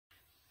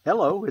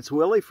Hello, it's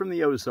Willie from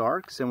the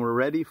Ozarks, and we're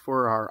ready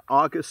for our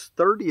August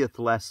 30th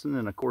lesson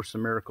in A Course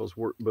in Miracles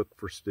workbook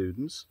for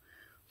students.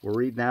 We're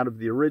reading out of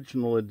the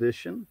original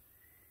edition,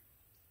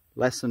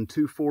 lesson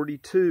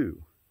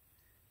 242.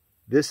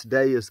 This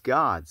day is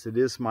God's. It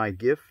is my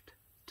gift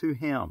to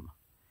Him.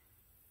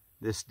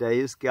 This day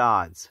is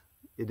God's.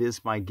 It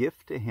is my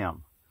gift to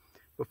Him.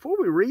 Before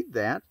we read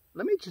that,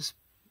 let me just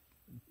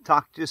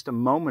talk just a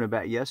moment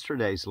about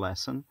yesterday's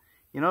lesson.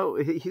 You know,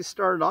 he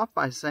started off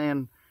by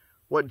saying,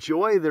 what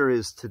joy there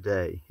is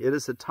today. It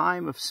is a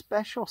time of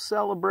special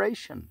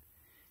celebration.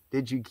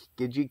 Did you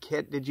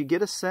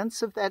get a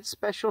sense of that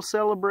special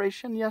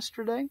celebration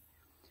yesterday?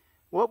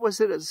 What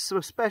was it so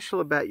special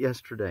about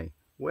yesterday?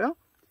 Well,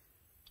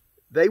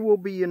 they will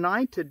be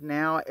united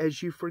now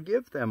as you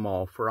forgive them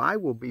all, for I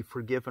will be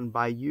forgiven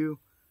by you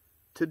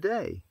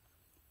today.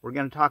 We're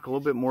going to talk a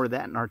little bit more of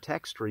that in our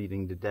text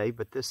reading today,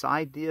 but this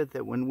idea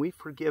that when we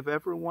forgive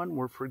everyone,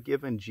 we're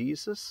forgiven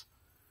Jesus.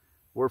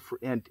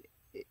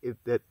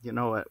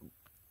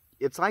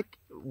 It's like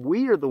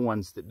we are the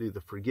ones that do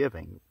the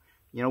forgiving.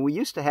 You know, we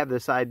used to have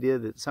this idea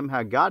that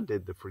somehow God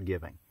did the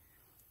forgiving.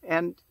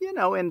 And, you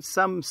know, in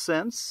some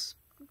sense,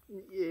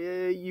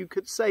 you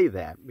could say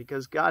that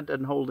because God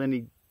doesn't hold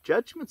any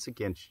judgments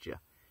against you.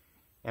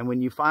 And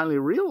when you finally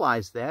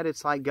realize that,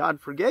 it's like God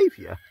forgave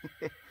you.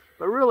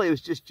 But really, it was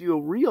just you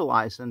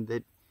realizing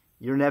that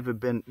you've never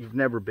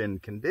been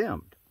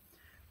condemned.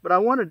 But I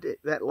wanted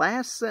that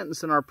last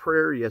sentence in our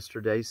prayer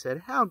yesterday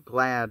said, how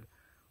glad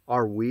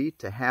are we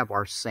to have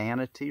our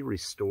sanity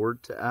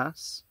restored to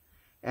us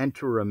and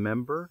to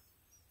remember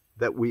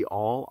that we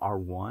all are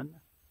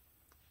one?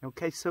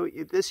 Okay, so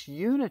this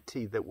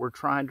unity that we're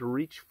trying to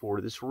reach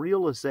for, this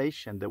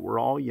realization that we're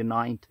all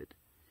united,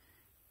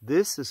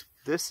 this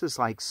is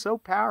like so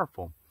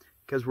powerful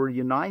because we're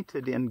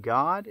united in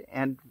God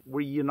and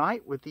we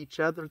unite with each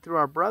other through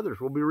our brothers.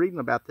 We'll be reading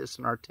about this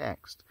in our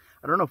text.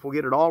 I don't know if we'll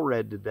get it all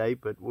read today,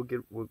 but we're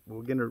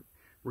going to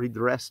read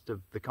the rest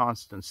of the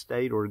constant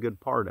state or a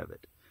good part of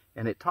it.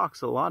 And it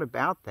talks a lot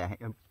about that,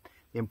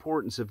 the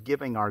importance of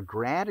giving our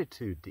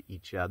gratitude to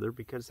each other,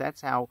 because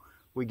that's how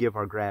we give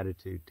our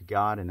gratitude to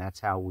God, and that's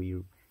how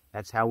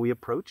we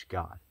approach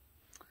God.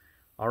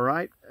 All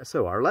right,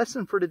 so our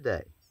lesson for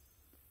today.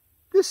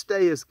 This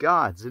day is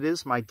God's. It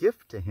is my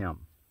gift to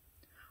Him.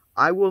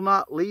 I will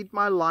not lead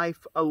my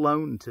life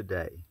alone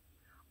today.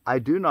 I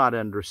do not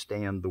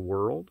understand the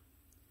world.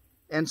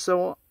 And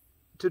so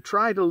to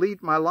try to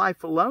lead my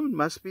life alone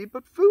must be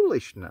but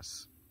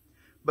foolishness.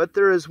 But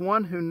there is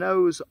one who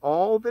knows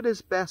all that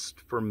is best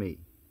for me,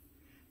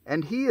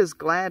 and He is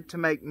glad to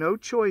make no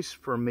choice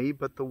for me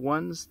but the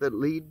ones that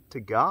lead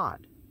to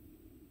God.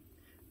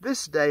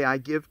 This day I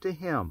give to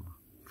Him,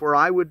 for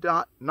I would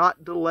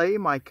not delay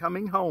my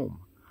coming home.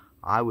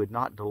 I would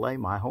not delay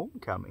my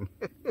homecoming.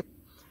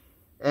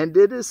 And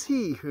it is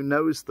He who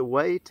knows the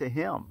way to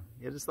Him.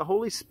 It is the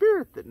Holy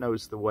Spirit that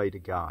knows the way to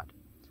God.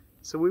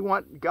 So we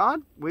want God,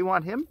 we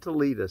want Him to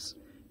lead us.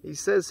 He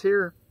says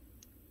here,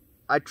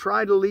 I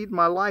try to lead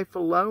my life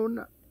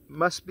alone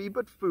must be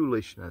but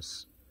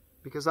foolishness,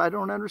 because I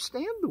don't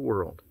understand the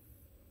world.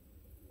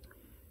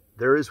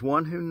 There is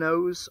one who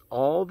knows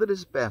all that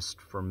is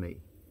best for me.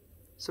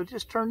 So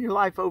just turn your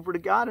life over to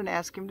God and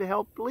ask Him to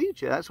help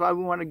lead you. That's why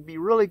we want to be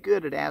really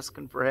good at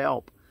asking for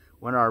help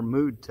when our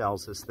mood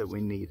tells us that we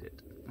need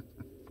it.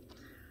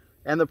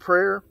 And the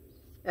prayer,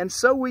 and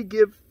so we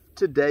give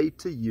today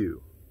to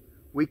you.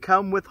 We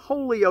come with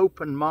wholly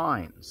open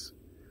minds.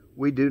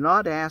 We do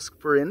not ask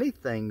for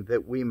anything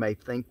that we may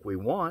think we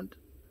want.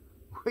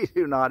 We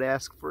do not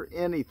ask for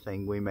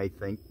anything we may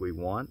think we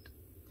want.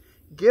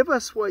 Give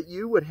us what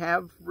you would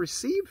have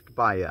received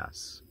by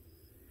us.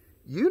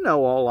 You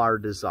know all our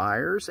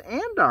desires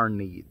and our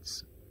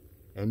needs,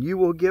 and you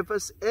will give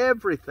us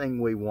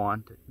everything we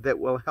want that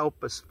will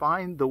help us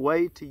find the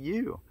way to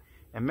you.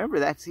 And remember,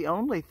 that's the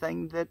only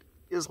thing that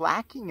is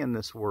lacking in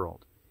this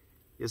world,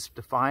 is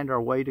to find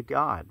our way to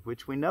God,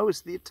 which we know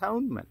is the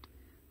atonement,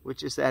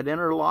 which is that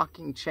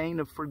interlocking chain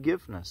of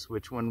forgiveness,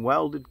 which when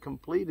welded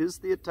complete is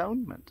the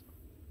atonement.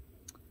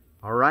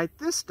 All right,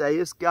 this day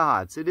is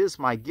God's. It is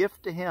my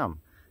gift to Him.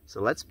 So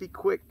let's be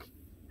quick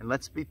and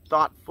let's be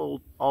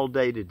thoughtful all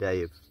day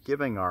today of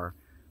giving our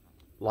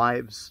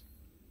lives,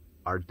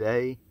 our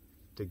day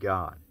to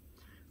God.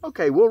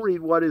 Okay, we'll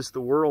read What is the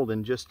World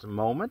in just a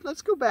moment.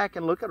 Let's go back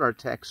and look at our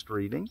text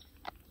reading.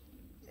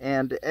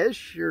 And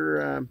as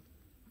you're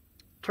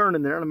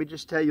turning there, let me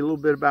just tell you a little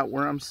bit about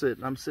where I'm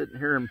sitting. I'm sitting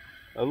here in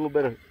a little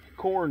bit of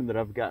corn that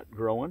I've got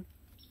growing.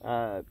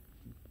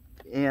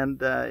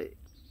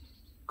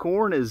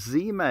 Corn is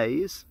Z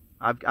maize.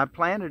 I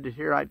planted it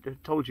here. I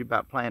told you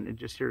about planting it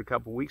just here a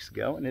couple weeks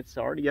ago, and it's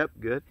already up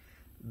good.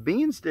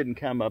 Beans didn't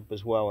come up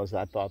as well as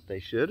I thought they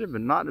should have,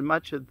 and not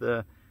much of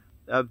the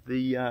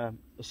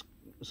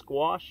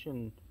squash,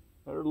 and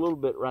there's a little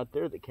bit right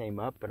there that came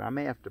up, but I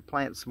may have to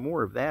plant some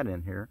more of that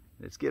in here.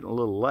 It's getting a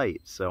little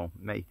late, so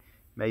may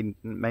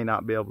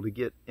not be able to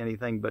get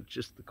anything but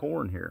just the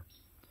corn here.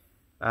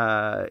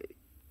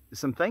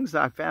 Some things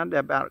I found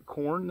out about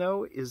corn,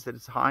 though, is that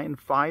it's high in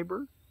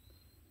fiber.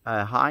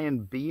 high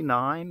in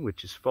B9,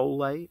 which is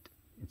folate.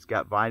 It's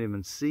got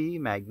vitamin C,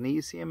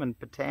 magnesium, and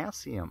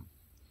potassium.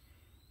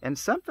 And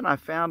something I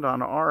found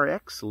on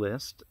RX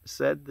list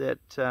said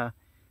that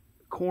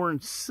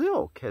corn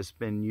silk has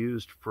been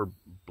used for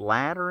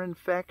bladder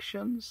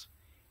infections,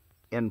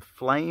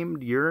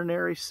 inflamed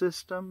urinary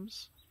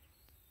systems,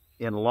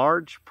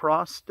 enlarged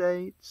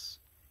prostates,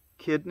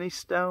 kidney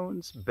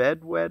stones,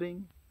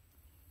 bedwetting.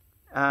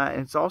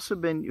 And it's also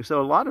been, so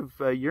a lot of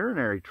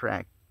urinary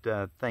tract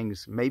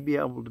things may be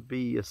able to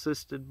be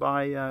assisted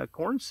by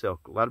corn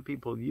silk. A lot of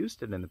people have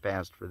used it in the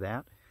past for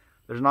that.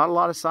 There's not a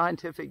lot of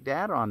scientific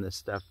data on this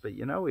stuff, but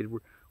you know,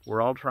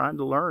 we're all trying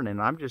to learn,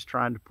 and I'm just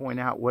trying to point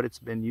out what it's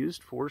been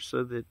used for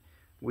so that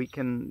we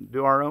can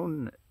do our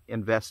own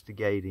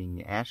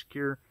investigating. Ask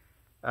your,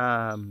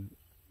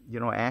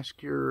 ask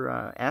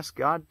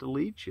God to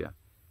lead you.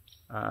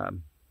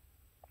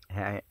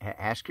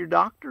 Ask your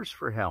doctors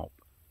for help.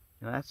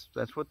 You know,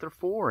 that's what they're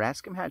for.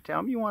 Ask them how. Tell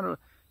them you want to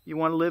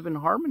live in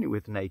harmony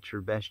with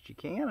nature best you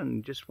can,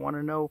 and just want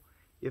to know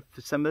if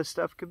some of this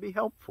stuff could be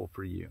helpful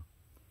for you.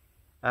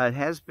 It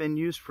has been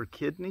used for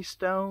kidney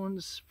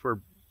stones,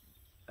 for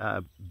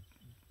I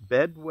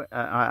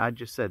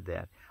just said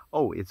that.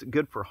 Oh, it's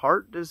good for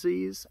heart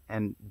disease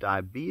and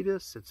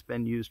diabetes. It's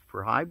been used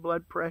for high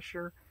blood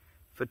pressure,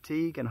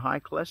 fatigue, and high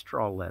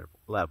cholesterol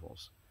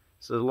levels.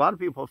 So a lot of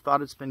people have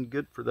thought it's been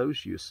good for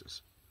those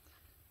uses.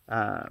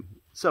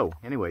 So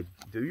anyway,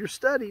 do your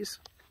studies.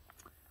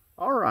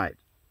 All right.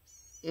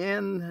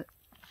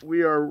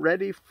 We are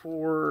ready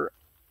for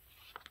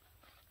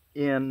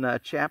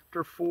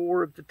chapter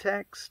 4 of the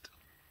text.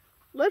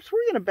 We're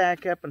going to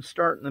back up and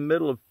start in the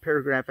middle of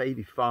paragraph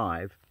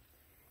 85.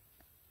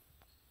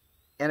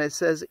 And it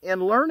says, in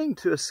learning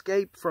to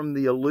escape from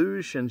the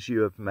illusions you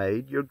have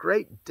made, your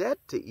great debt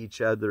to each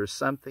other is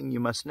something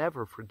you must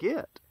never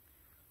forget.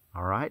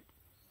 All right?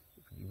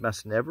 You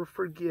must never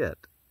forget.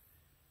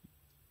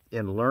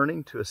 In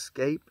learning to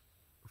escape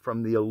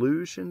from the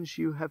illusions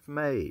you have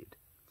made,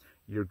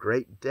 your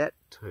great debt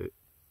to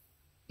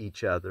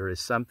each other is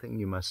something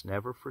you must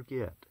never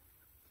forget.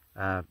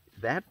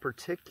 That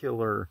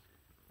particular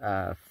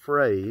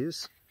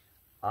phrase,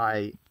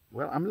 I'm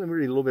going to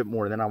read a little bit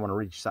more, then I want to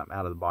read something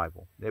out of the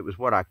Bible. It was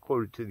what I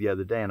quoted to the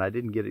other day, and I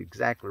didn't get it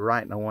exactly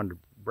right, and I wanted to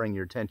bring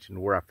your attention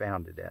to where I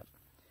found it at.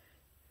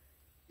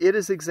 It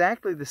is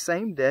exactly the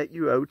same debt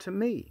you owe to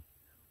me.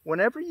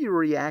 Whenever you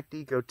react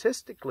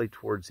egotistically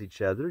towards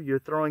each other, you're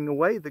throwing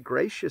away the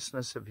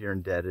graciousness of your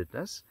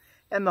indebtedness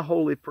and the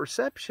holy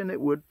perception it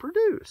would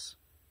produce.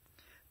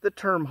 The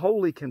term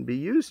holy can be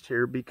used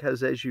here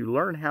because as you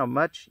learn how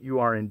much you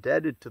are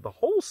indebted to the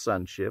whole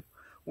sonship,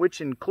 which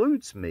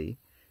includes me,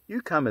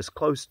 you come as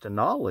close to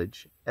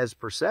knowledge as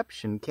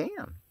perception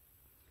can.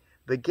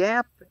 The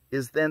gap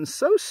is then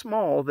so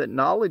small that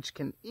knowledge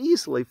can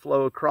easily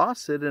flow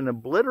across it and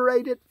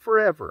obliterate it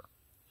forever.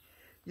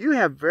 You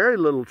have very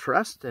little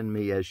trust in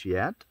me as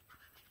yet,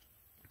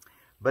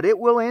 but it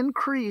will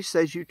increase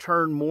as you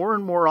turn more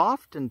and more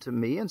often to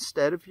me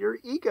instead of your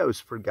egos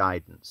for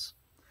guidance.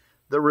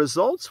 The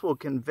results will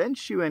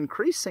convince you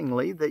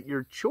increasingly that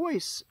your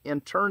choice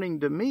in turning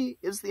to me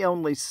is the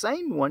only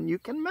sane one you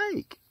can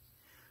make.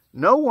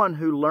 No one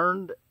who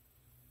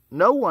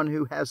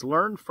has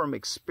learned from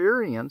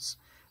experience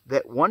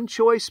that one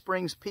choice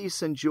brings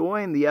peace and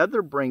joy and the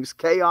other brings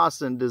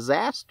chaos and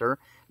disaster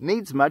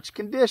needs much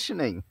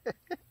conditioning.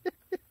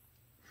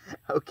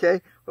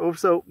 Okay,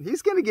 so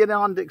he's going to get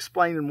on to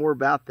explaining more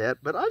about that,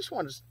 but I just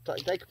want to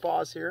take a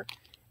pause here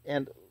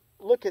and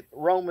look at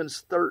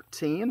Romans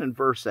 13 and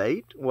verse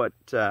 8.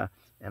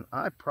 And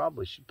I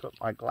probably should put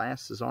my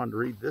glasses on to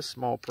read this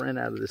small print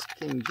out of this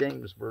King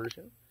James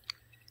Version.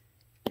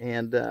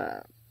 And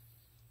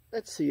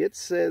let's see, it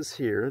says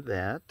here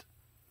that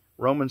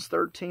Romans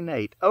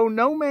 13:8, owe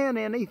no man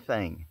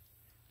anything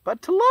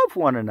but to love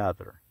one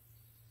another.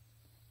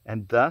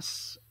 And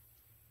thus,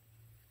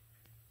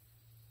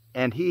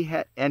 and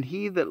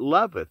he that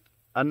loveth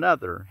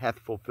another hath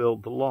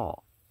fulfilled the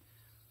law.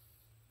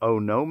 Owe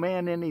no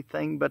man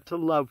anything but to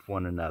love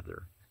one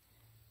another.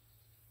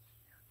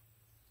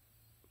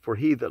 For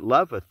he that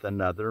loveth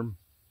another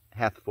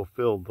hath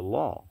fulfilled the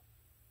law.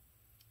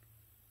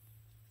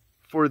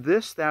 For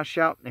this thou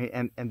shalt,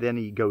 and then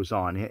he goes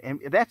on, and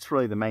that's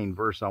really the main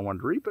verse I wanted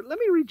to read, but let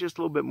me read just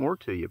a little bit more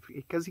to you,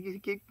 because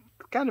he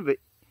kind of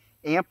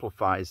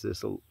amplifies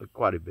this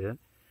quite a bit.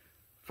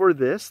 For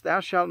this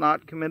thou shalt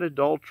not commit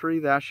adultery,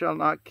 thou shalt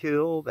not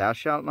kill, thou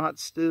shalt not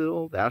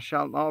steal, thou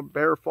shalt not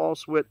bear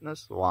false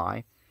witness,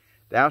 lie,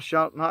 thou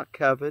shalt not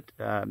covet,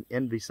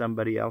 envy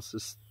somebody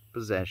else's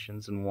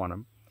possessions and want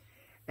them.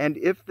 And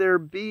if there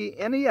be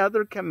any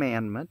other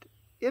commandment,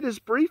 it is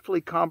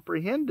briefly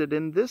comprehended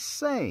in this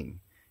saying,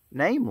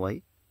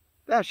 namely,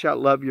 thou shalt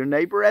love your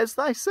neighbor as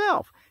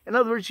thyself. In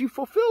other words, you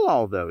fulfill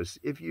all those.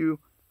 If you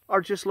are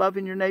just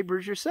loving your neighbor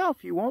as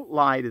yourself, you won't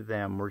lie to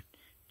them or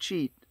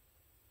cheat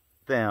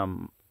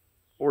them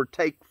or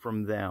take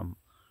from them.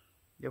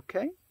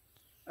 Okay?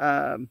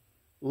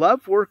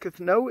 Love worketh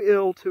no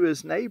ill to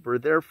his neighbor,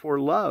 therefore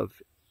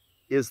love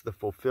is the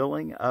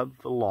fulfilling of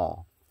the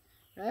law.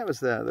 That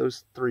was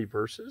those 3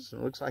 verses. It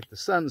looks like the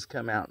sun's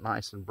come out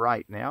nice and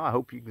bright now. I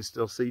hope you can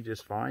still see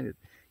just fine. It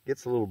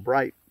gets a little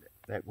bright.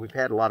 We've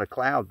had a lot of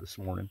cloud this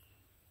morning.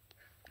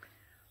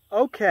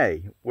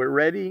 Okay, we're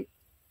ready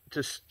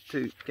to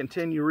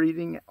continue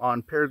reading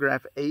on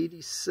paragraph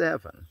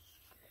 87.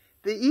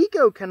 The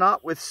ego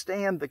cannot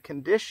withstand the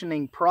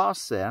conditioning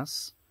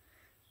process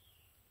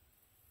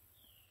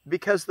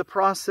because the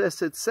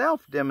process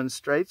itself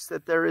demonstrates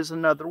that there is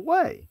another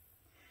way.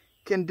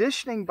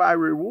 Conditioning by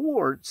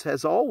rewards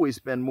has always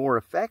been more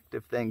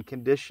effective than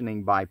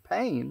conditioning by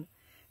pain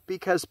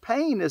because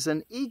pain is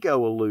an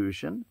ego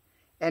illusion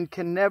and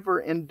can never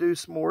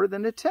induce more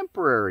than a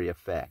temporary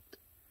effect.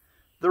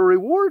 The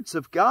rewards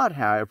of God,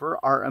 however,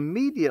 are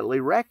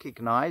immediately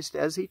recognized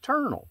as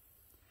eternal.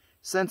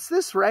 Since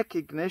this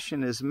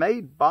recognition is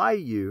made by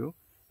you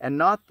and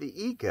not the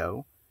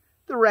ego,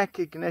 the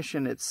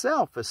recognition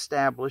itself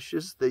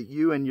establishes that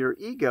you and your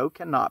ego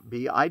cannot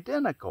be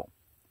identical.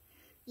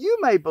 You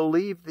may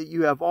believe that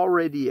you have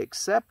already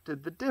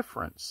accepted the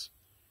difference,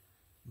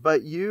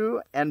 but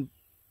you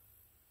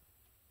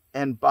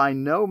by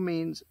no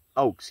means,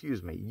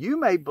 you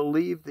may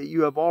believe that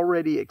you have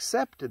already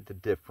accepted the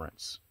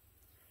difference,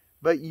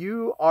 but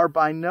you are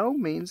by no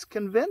means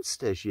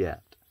convinced as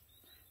yet.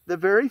 The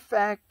very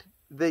fact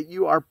that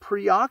you are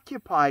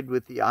preoccupied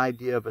with the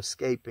idea of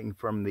escaping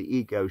from the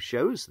ego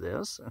shows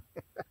this.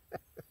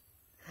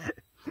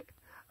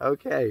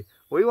 Okay,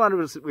 we want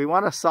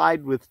to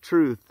side with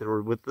truth,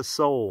 or with the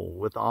soul,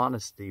 with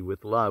honesty,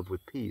 with love,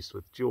 with peace,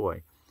 with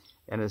joy,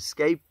 and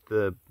escape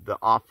the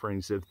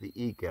offerings of the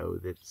ego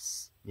that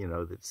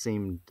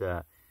seemed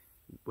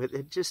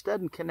it just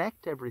doesn't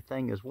connect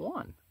everything as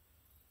one.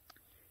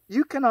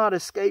 You cannot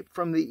escape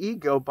from the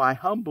ego by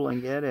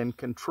humbling it and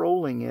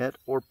controlling it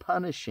or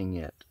punishing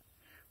it.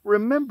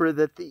 Remember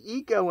that the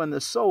ego and the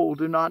soul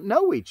do not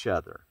know each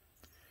other.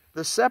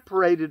 The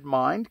separated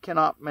mind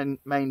cannot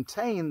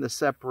maintain the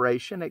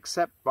separation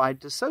except by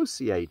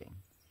dissociating.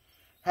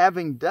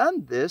 Having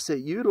done this, it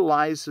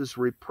utilizes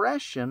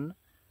repression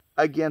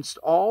against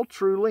all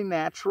truly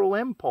natural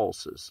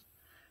impulses,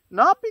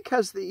 not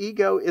because the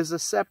ego is a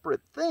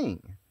separate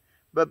thing,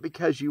 but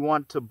because you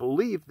want to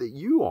believe that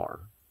you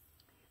are.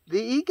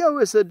 The ego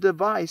is a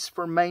device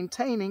for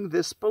maintaining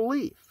this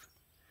belief,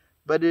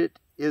 but it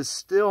is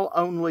still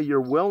only your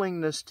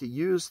willingness to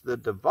use the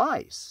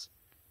device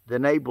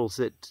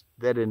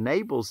that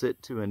enables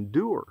it to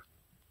endure.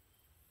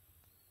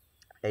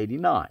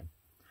 89.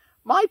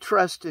 My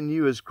trust in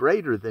you is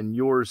greater than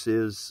yours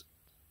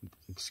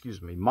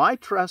my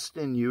trust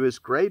in you is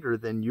greater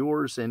than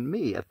yours in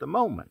me at the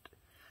moment,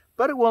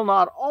 but it will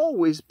not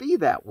always be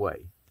that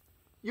way.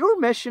 Your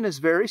mission is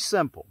very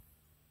simple.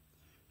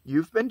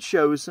 You've been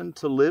chosen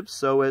to live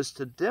so as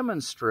to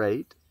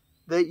demonstrate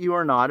that you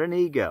are not an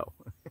ego.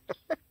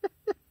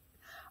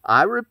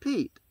 I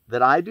repeat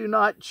that I do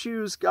not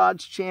choose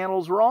God's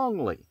channels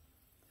wrongly.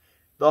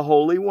 The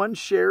Holy One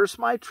shares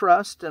my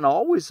trust and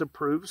always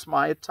approves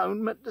my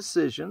atonement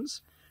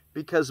decisions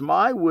because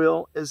my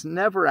will is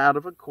never out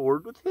of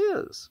accord with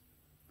His.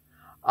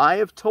 I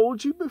have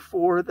told you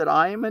before that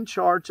I am in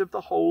charge of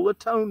the whole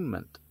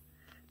atonement.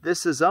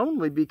 This is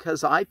only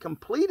because I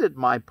completed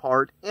my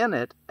part in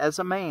it as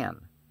a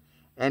man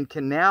and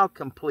can now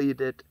complete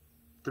it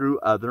through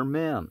other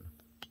men.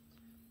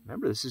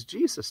 Remember, this is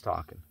Jesus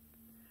talking.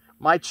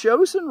 My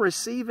chosen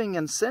receiving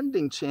and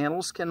sending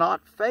channels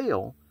cannot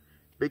fail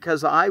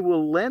because I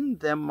will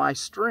lend them my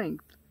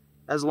strength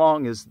as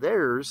long as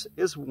theirs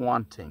is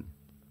wanting.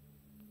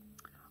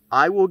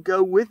 I will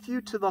go with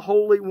you to the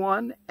Holy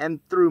One,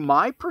 and through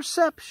my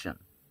perception,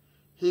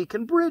 He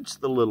can bridge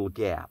the little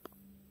gap.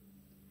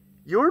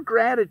 Your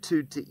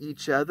gratitude to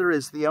each other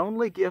is the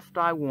only gift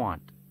I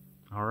want.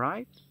 All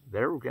right?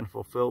 There we're going to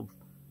fulfill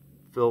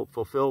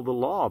the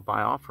law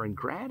by offering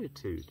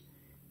gratitude.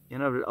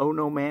 To owe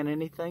no man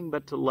anything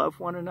but to love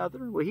one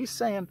another. Well, he's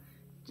saying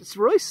it's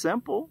really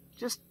simple.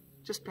 Just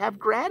have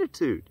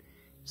gratitude.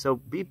 So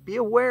be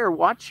aware.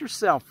 Watch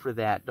yourself for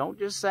that. Don't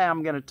just say,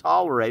 I'm going to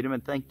tolerate him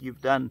and think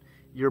you've done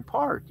your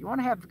part. You want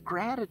to have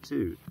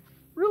gratitude.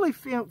 Really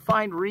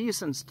find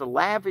reasons to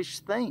lavish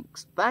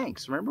thanks.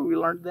 Remember we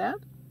learned that?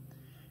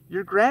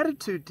 Your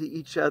gratitude to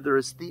each other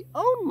is the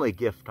only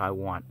gift I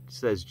want,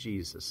 says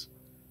Jesus.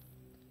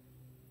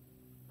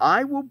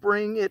 I will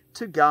bring it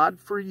to God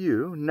for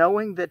you,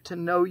 knowing that to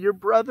know your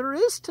brother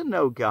is to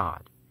know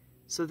God.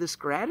 So this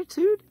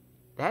gratitude,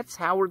 that's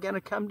how we're going to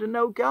come to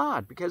know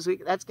God, because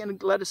that's going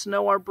to let us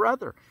know our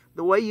brother.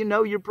 The way you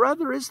know your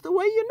brother is the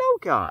way you know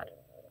God.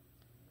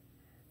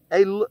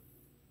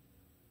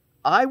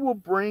 I will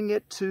bring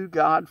it to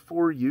God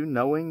for you,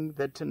 knowing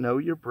that to know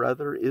your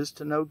brother is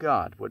to know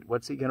God.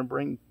 What's He going to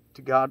bring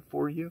to God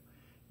for you?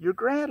 Your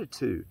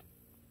gratitude.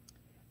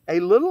 A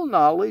little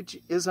knowledge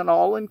is an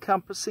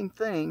all-encompassing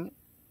thing.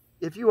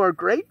 If you are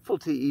grateful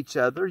to each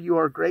other, you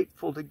are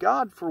grateful to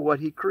God for what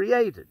He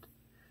created.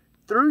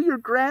 Through your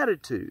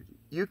gratitude,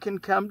 you can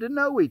come to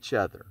know each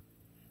other.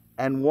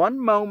 And one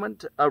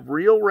moment of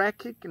real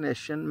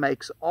recognition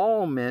makes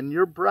all men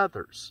your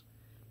brothers,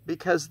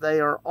 because they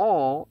are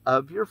all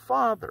of your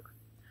Father.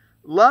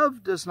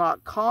 Love does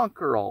not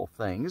conquer all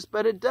things,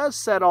 but it does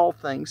set all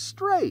things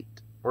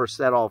straight, or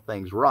set all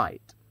things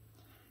right.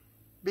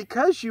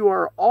 Because you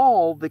are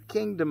all the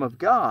kingdom of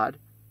God,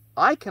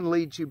 I can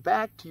lead you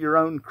back to your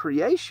own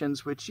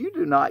creations which you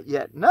do not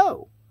yet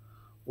know.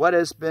 What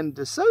has been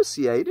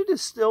dissociated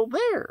is still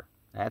there.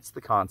 That's the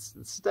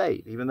constant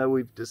state. Even though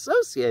we've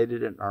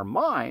dissociated it in our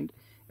mind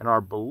and our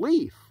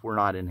belief we're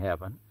not in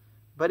heaven,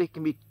 but it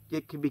can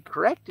be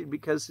corrected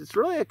because it's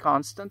really a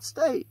constant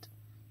state.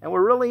 And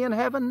we're really in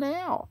heaven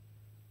now.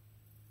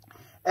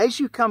 As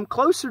you come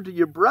closer to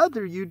your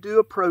brother, you do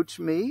approach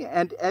me,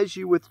 and as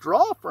you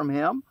withdraw from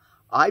him,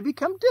 I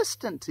become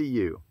distant to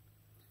you.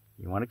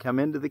 You want to come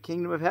into the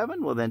kingdom of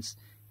heaven? Well, then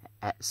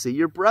see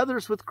your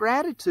brothers with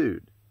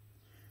gratitude.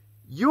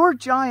 Your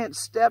giant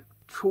step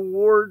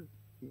forward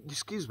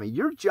was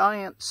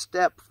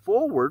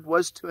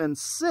to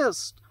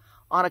insist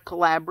on a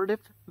collaborative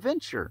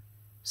venture,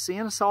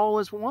 seeing us all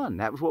as one.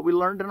 That was what we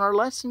learned in our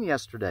lesson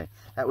yesterday.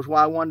 That was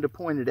why I wanted to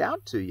point it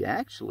out to you,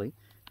 actually.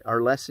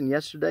 Our lesson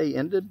yesterday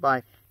ended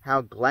by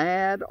how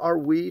glad are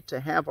we to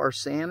have our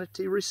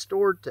sanity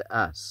restored to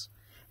us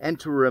and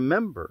to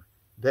remember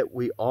that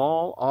we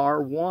all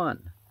are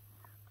one.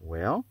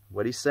 Well,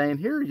 what he's saying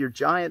here, your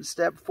giant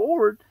step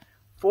forward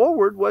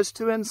was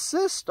to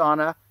insist on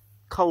a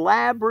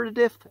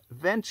collaborative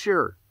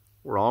venture.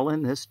 We're all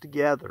in this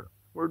together.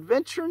 We're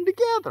adventuring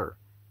together.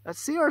 Let's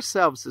see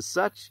ourselves as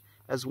such,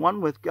 as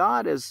one with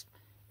God, as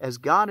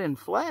God in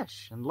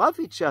flesh, and love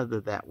each other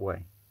that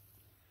way.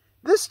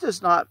 This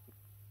does not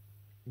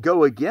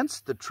go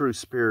against the true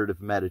spirit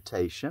of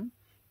meditation.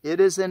 It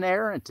is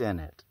inherent in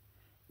it.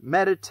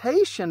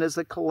 Meditation is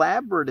a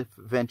collaborative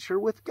venture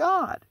with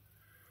God.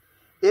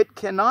 It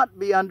cannot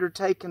be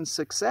undertaken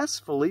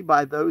successfully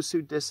by those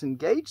who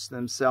disengage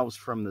themselves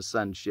from the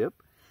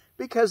sonship,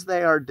 because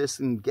they are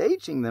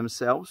disengaging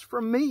themselves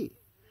from me.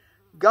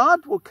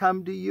 God will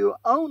come to you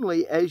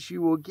only as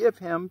you will give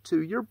him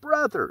to your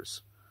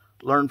brothers.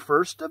 Learn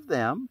first of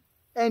them,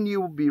 and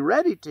you will be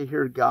ready to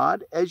hear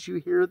God as you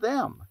hear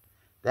them.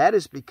 That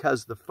is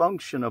because the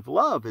function of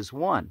love is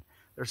one.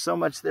 There's so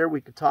much there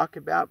we could talk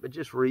about, but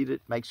just read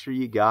it, make sure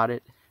you got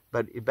it.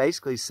 But it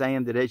basically is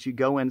saying that as you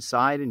go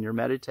inside in your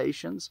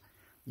meditations,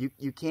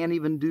 you can't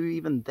even do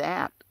even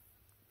that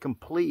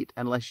complete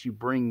unless you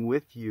bring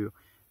with you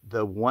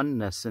the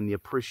oneness and the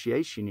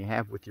appreciation you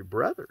have with your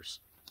brothers.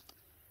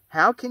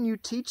 How can you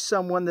teach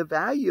someone the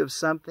value of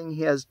something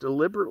he has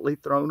deliberately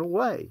thrown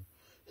away?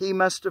 He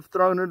must have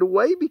thrown it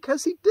away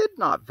because he did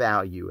not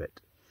value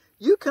it.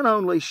 You can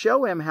only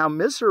show him how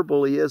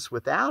miserable he is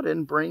without it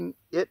and bring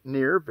it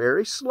near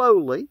very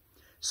slowly,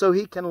 so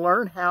he can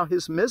learn how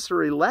his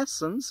misery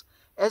lessens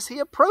as he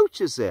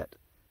approaches it.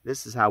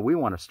 This is how we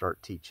want to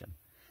start teaching.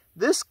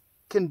 This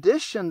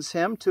conditions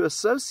him to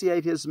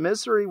associate his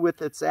misery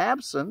with its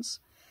absence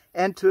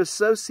and to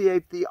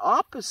associate the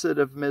opposite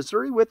of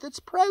misery with its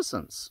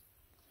presence.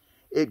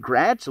 It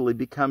gradually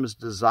becomes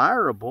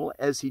desirable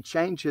as he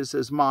changes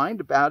his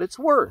mind about its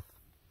worth.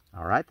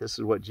 All right, this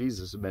is what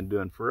Jesus has been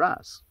doing for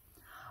us.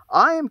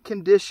 I am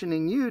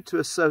conditioning you to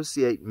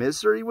associate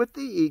misery with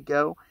the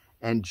ego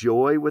and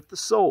joy with the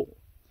soul.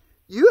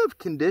 You have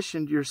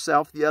conditioned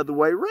yourself the other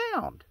way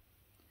round.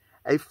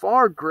 A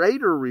far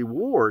greater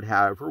reward,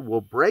 however,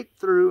 will break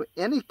through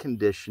any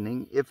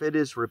conditioning if it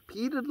is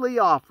repeatedly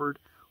offered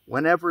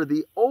whenever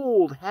the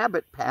old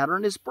habit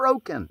pattern is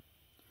broken.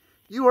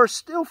 You are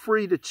still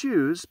free to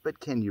choose, but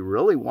can you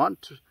really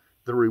want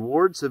the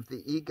rewards of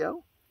the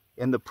ego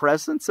in the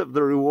presence of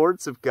the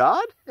rewards of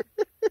God?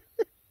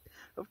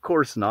 Of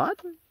course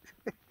not.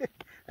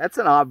 That's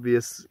an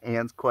obvious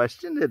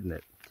question, isn't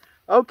it?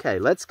 Okay,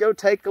 let's go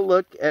take a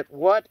look at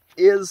what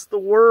is the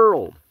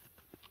world.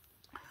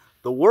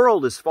 The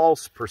world is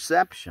false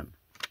perception.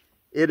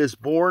 It is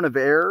born of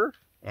error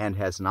and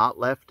has not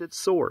left its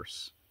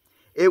source.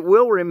 It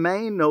will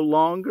remain no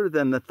longer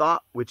than the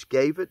thought which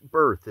gave it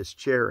birth is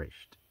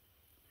cherished.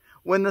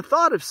 When the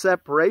thought of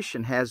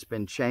separation has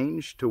been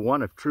changed to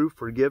one of true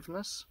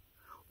forgiveness,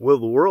 will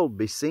the world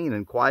be seen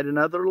in quite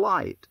another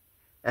light,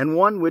 and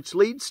one which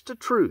leads to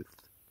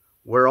truth,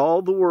 where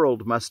all the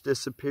world must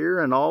disappear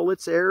and all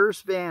its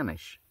errors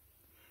vanish.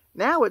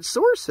 Now its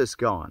source has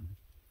gone,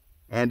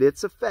 and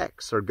its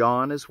effects are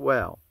gone as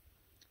well.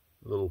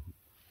 Little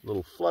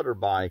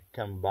flutterby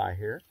come by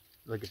here.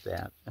 Look at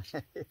that.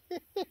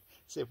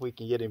 See if we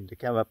can get him to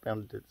come up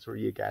so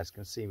you guys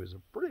can see him. It's a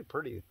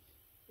pretty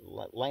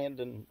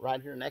landing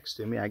right here next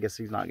to me. I guess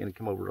he's not going to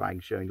come over. I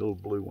can show you a little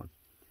blue one.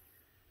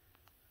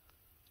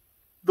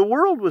 The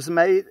world was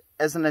made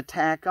as an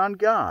attack on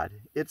God.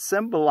 It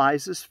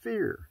symbolizes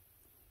fear.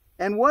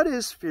 And what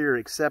is fear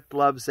except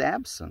love's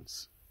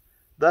absence?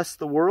 Thus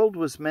the world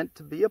was meant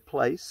to be a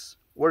place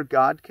where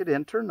God could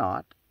enter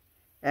not,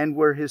 and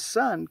where his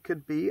Son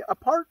could be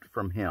apart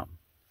from him.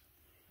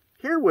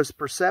 Here was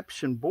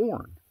perception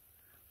born,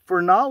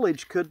 for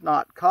knowledge could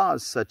not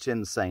cause such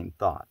insane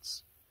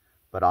thoughts.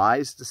 But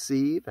eyes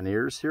deceive and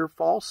ears hear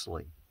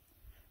falsely.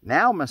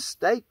 Now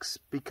mistakes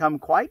become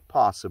quite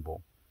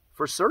possible,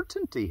 for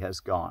certainty has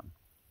gone.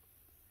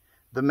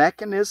 The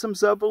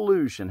mechanisms of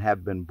illusion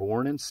have been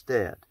born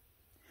instead,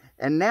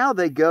 and now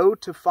they go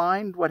to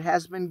find what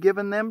has been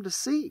given them to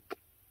seek.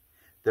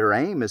 Their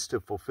aim is to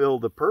fulfill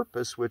the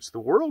purpose which the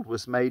world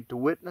was made to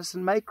witness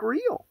and make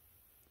real.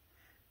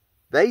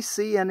 They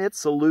see in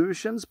its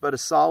illusions but a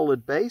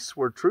solid base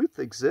where truth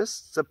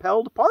exists,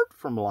 upheld apart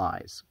from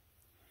lies.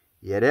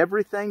 Yet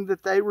everything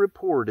that they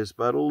report is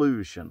but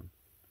illusion,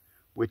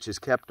 which is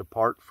kept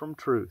apart from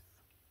truth.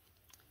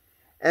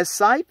 As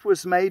sight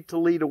was made to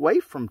lead away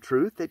from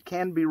truth, it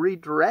can be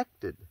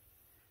redirected.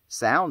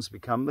 Sounds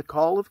become the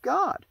call of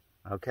God.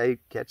 Okay,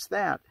 catch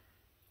that.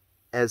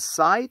 As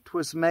sight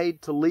was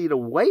made to lead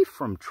away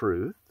from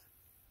truth,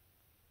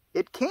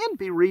 it can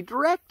be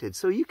redirected.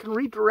 So you can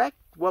redirect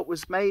what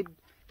was made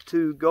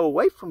to go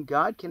away from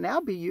God can now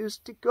be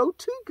used to go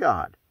to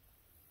God.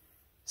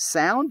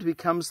 Sound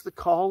becomes the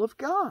call of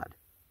God.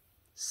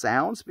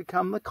 Sounds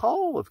become the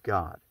call of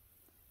God.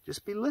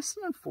 Just be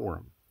listening for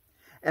them.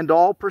 And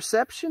all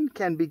perception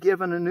can be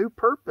given a new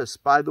purpose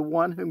by the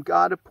one whom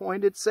God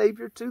appointed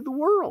Savior to the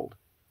world.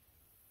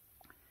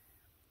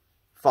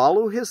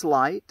 Follow his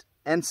light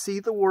and see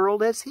the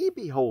world as he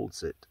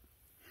beholds it.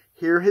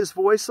 Hear his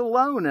voice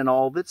alone in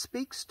all that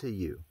speaks to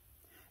you,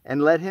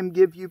 and let him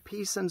give you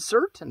peace and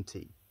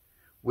certainty,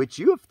 which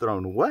you have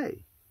thrown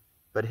away,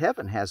 but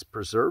heaven has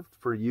preserved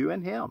for you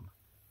in him.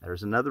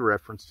 There's another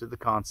reference to the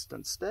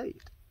constant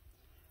state.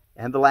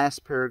 And the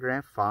last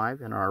paragraph,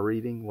 5, in our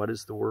reading, What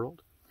is the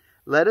World?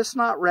 Let us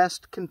not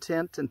rest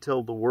content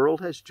until the world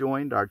has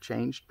joined our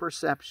changed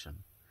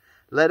perception.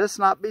 Let us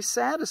not be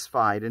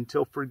satisfied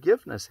until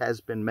forgiveness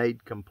has been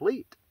made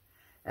complete.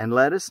 And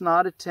let us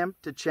not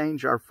attempt to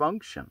change our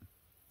function.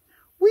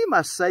 We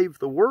must save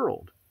the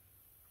world,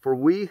 for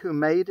we who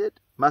made it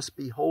must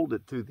behold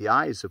it through the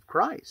eyes of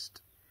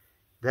Christ,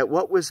 that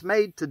what was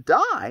made to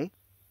die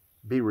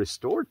be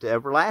restored to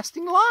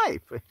everlasting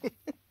life.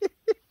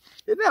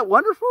 Isn't that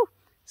wonderful?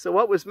 So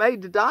what was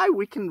made to die,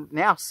 we can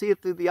now see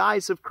it through the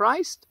eyes of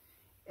Christ,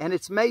 and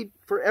it's made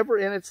forever,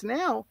 and it's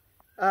now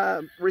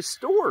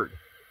restored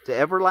to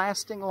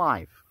everlasting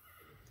life.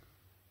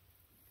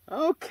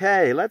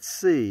 Okay, let's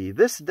see.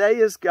 This day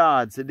is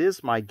God's. It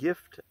is my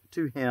gift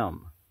to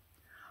him.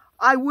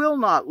 I will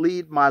not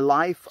lead my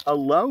life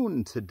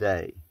alone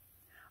today.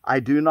 I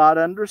do not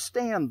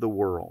understand the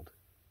world.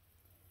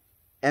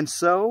 And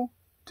so,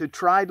 to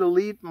try to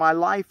lead my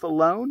life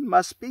alone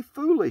must be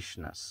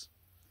foolishness.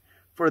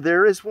 For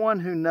there is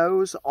one who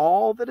knows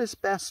all that is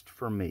best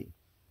for me,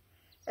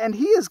 and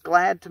he is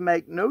glad to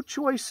make no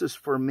choices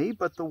for me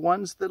but the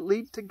ones that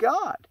lead to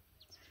God.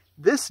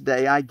 This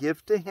day I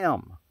give to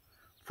him,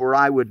 for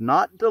I would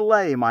not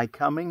delay my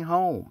coming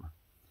home,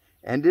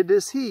 and it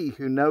is he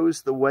who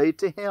knows the way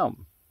to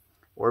him.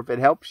 Or if it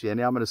helps you, and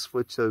I'm going to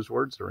switch those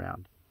words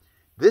around.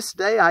 This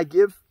day I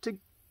give to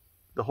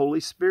the Holy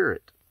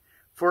Spirit,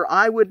 for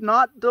I would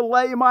not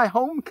delay my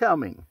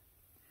homecoming.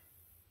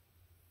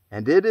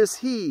 And it is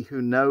he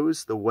who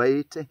knows the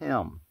way to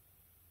him.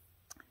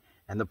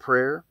 And the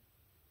prayer,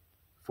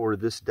 for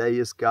this day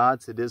is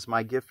God's, it is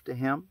my gift to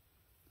him.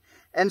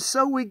 And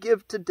so we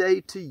give today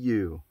to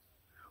you.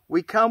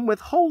 We come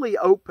with wholly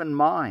open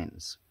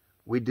minds.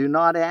 We do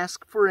not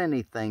ask for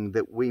anything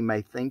that we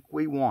may think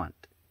we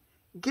want.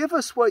 Give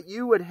us what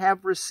you would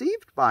have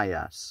received by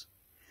us.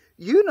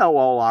 You know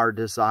all our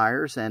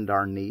desires and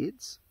our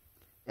needs,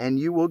 and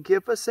you will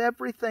give us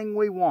everything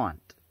we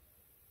want,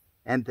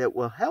 and that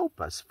will help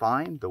us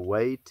find the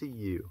way to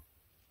you.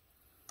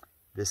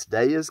 This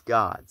day is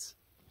God's.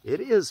 It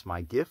is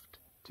my gift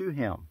to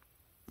him.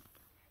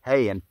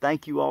 Hey, and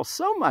thank you all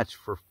so much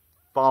for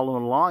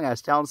following along. I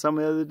was telling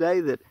someone the other day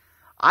that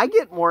I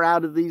get more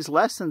out of these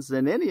lessons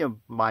than any of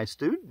my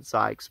students,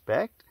 I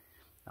expect.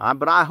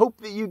 But I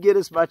hope that you get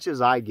as much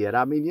as I get.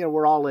 I mean,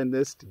 we're all in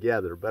this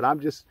together. But I'm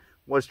just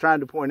was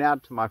trying to point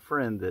out to my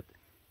friend that,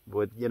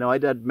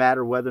 it doesn't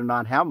matter whether or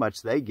not how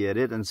much they get.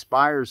 It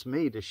inspires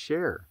me to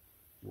share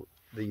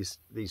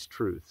these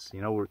truths.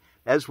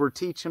 As we're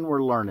teaching,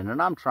 we're learning,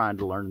 and I'm trying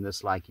to learn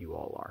this like you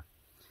all are.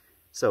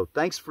 So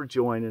thanks for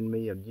joining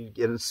me, and it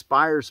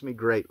inspires me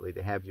greatly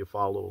to have you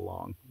follow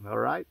along. All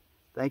right?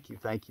 Thank you,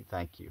 thank you,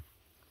 thank you.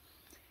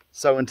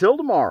 So until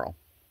tomorrow,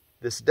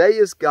 this day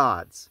is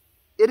God's.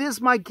 It is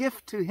my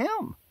gift to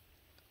him.